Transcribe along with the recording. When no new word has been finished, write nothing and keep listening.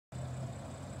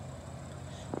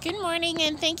Good morning,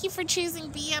 and thank you for choosing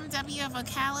BMW of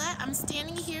Ocala. I'm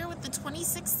standing here with the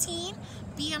 2016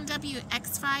 BMW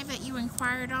X5 that you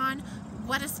inquired on.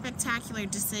 What a spectacular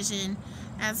decision.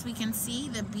 As we can see,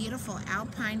 the beautiful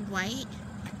alpine white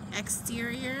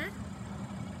exterior.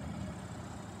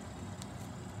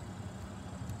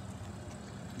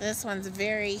 This one's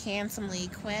very handsomely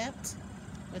equipped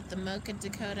with the Mocha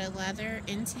Dakota leather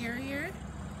interior.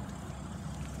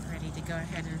 Ready to go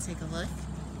ahead and take a look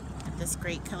at this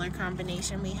great color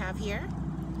combination we have here.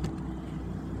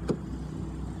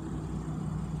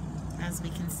 As we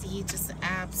can see, just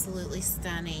absolutely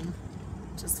stunning,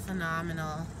 just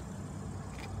phenomenal.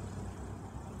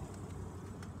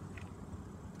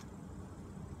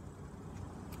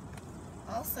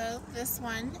 Also, this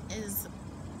one is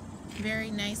very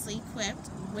nicely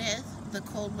equipped with the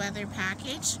cold weather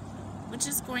package, which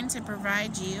is going to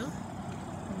provide you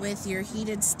with your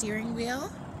heated steering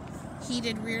wheel,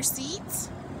 heated rear seats,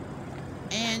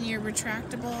 and your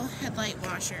retractable headlight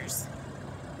washers.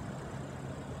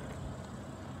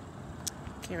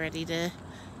 Get ready to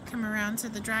come around to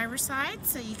the driver's side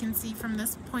so you can see from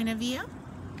this point of view.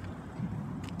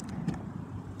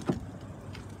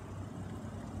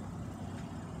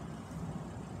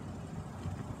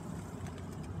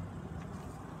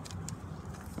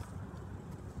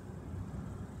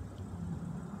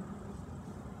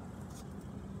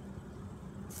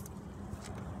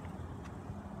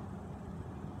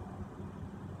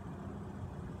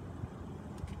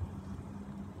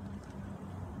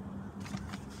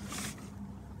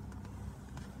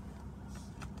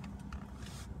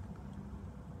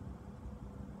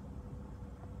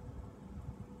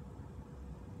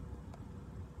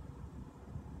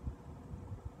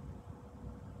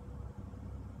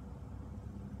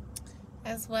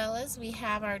 As well as we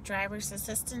have our driver's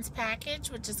assistance package,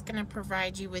 which is going to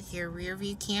provide you with your rear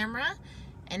view camera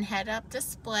and head-up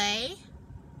display.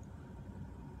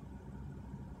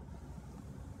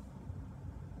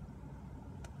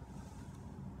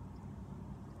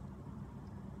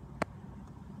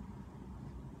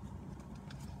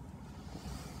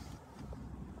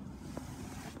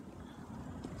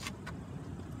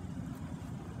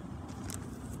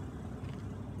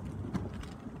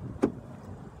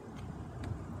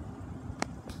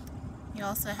 You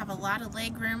also have a lot of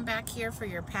leg room back here for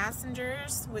your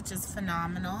passengers, which is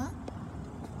phenomenal.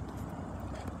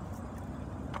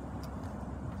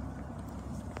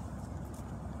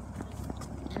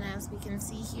 And as we can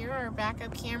see here, our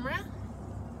backup camera,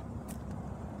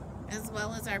 as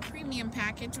well as our premium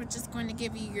package, which is going to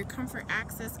give you your comfort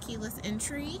access keyless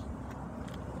entry.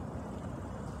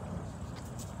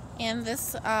 And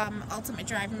this ultimate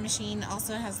driving machine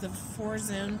also has the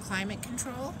 4-zone climate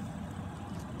control.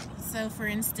 So for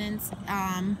instance,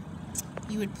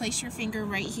 you would place your finger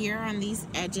right here on these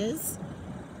edges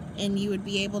and you would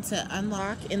be able to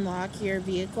unlock and lock your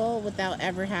vehicle without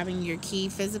ever having your key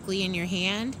physically in your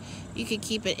hand. You could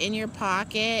keep it in your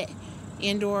pocket,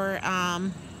 and or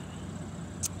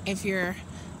if you're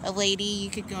a lady, you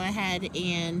could go ahead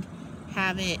and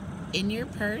have it in your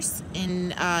purse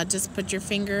and just put your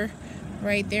finger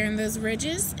right there in those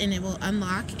ridges and it will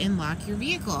unlock and lock your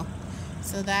vehicle.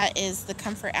 So that is the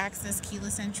comfort access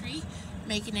keyless entry,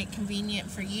 making it convenient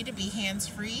for you to be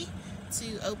hands-free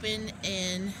to open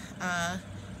and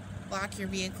lock your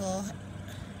vehicle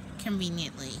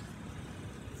conveniently.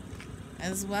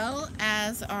 As well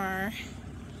as our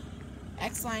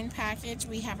X-Line package,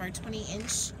 we have our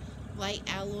 20-inch light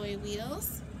alloy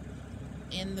wheels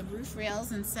and the roof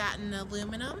rails in satin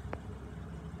aluminum.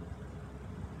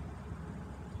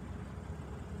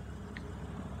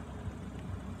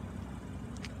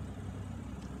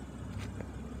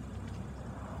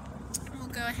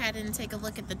 Go ahead and take a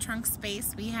look at the trunk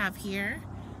space we have here.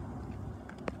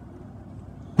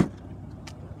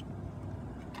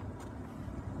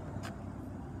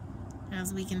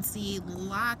 As we can see,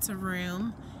 lots of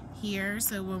room here,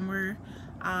 so when we're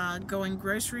going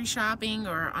grocery shopping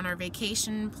or on our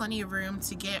vacation, plenty of room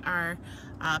to get our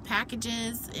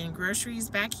packages and groceries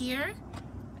back here.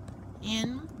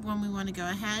 And when we want to go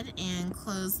ahead and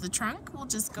close the trunk, we'll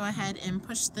just go ahead and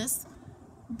push this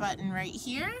button right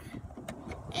here,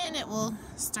 and it will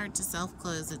start to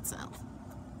self-close itself.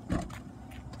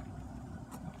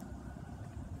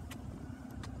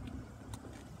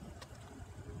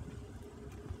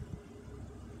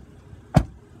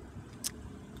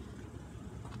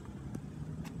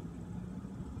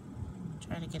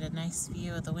 Try to get a nice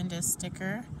view of the window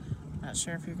sticker. Not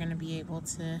sure if you're going to be able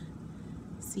to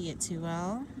see it too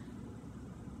well.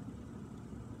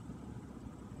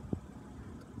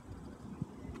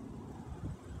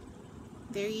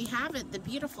 There you have it, the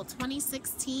beautiful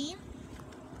 2016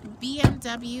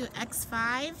 BMW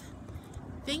X5.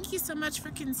 Thank you so much for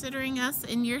considering us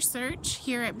in your search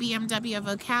here at BMW of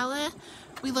Ocala.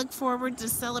 We look forward to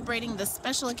celebrating this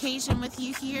special occasion with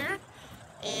you here,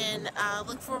 and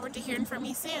look forward to hearing from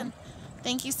you soon.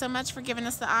 Thank you so much for giving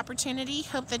us the opportunity.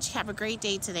 Hope that you have a great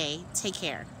day today. Take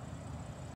care.